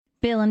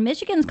Bill in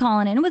Michigan's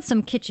calling in with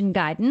some kitchen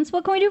guidance.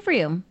 What can we do for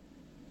you?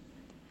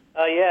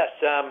 Yes,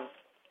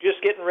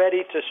 just getting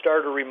ready to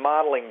start a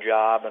remodeling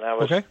job, and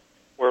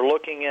we're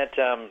looking at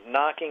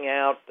knocking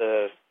out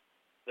the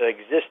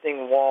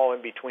existing wall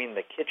in between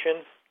the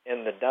kitchen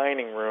and the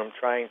dining room,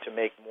 trying to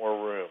make more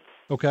room.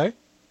 Okay.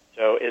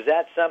 So is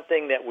that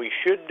something that we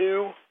should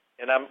do?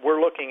 And we're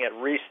looking at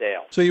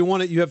resale. So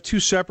you have two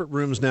separate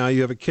rooms now.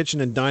 You have a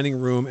kitchen and dining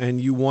room, and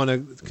you want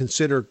to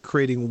consider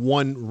creating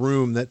one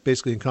room that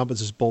basically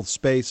encompasses both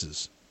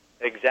spaces.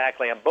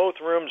 Exactly, and both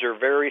rooms are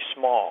very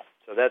small.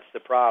 So that's the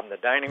problem. The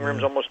dining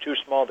room's almost too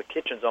small. The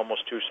kitchen's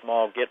almost too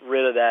small. Get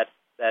rid of that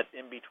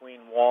in-between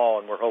wall,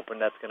 and we're hoping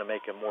that's going to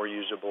make a more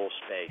usable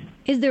space.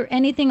 Is there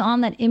anything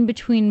on that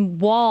in-between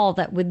wall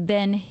that would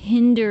then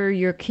hinder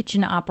your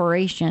kitchen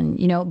operation?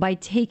 By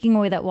taking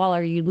away that wall,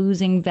 are you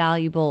losing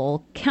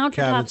valuable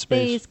countertop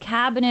space,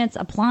 cabinets,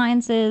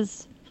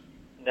 appliances?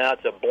 No,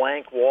 it's a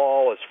blank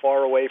wall as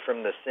far away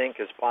from the sink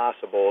as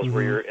possible.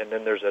 And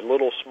then there's a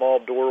little small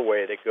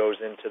doorway that goes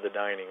into the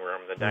dining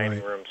room. The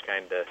dining room's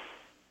kind of,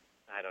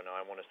 I don't know,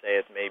 I want to say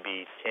it's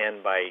maybe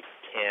 10 by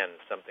 10,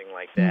 something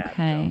like that.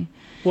 Okay.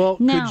 So. Well,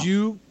 now,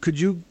 could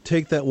you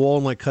take that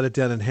wall and cut it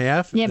down in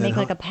half? Yeah, make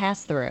like a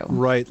pass-through.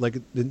 Right,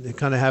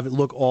 kind of have it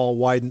look all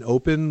wide and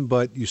open,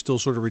 but you still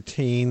sort of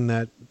retain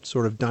that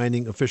sort of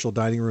official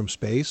dining room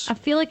space. I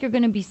feel like you're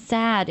going to be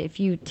sad if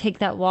you take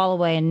that wall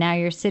away and now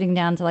you're sitting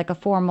down to like a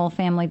formal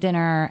family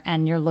dinner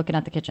and you're looking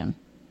at the kitchen.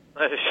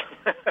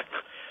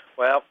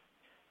 Well...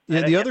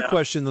 Yeah, the other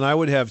question that I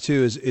would have,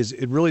 too, is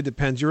it really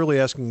depends. You're really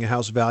asking a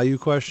house value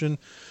question.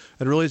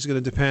 It really is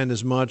going to depend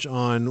as much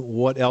on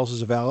what else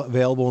is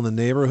available in the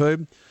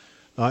neighborhood.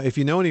 If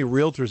you know any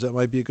realtors, that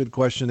might be a good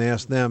question to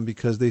ask them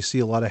because they see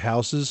a lot of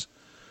houses.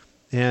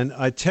 And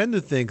I tend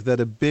to think that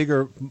a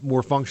bigger,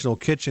 more functional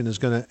kitchen is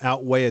going to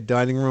outweigh a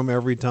dining room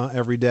every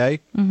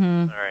day.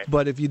 Mm-hmm. All right.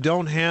 But if you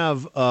don't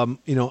have,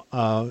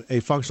 a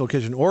functional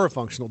kitchen or a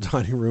functional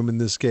dining room in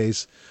this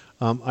case,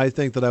 I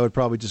think that I would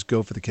probably just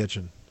go for the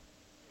kitchen.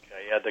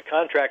 Yeah, the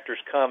contractor's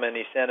come and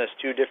he sent us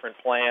two different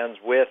plans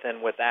with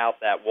and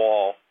without that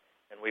wall,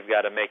 and we've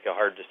got to make a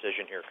hard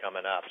decision here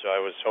coming up. So I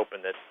was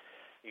hoping that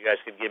you guys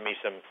could give me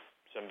some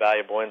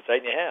valuable insight,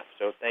 and you have.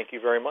 So thank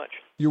you very much.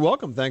 You're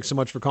welcome. Thanks so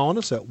much for calling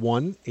us at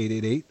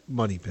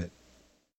 1-888-MONEY-PIT.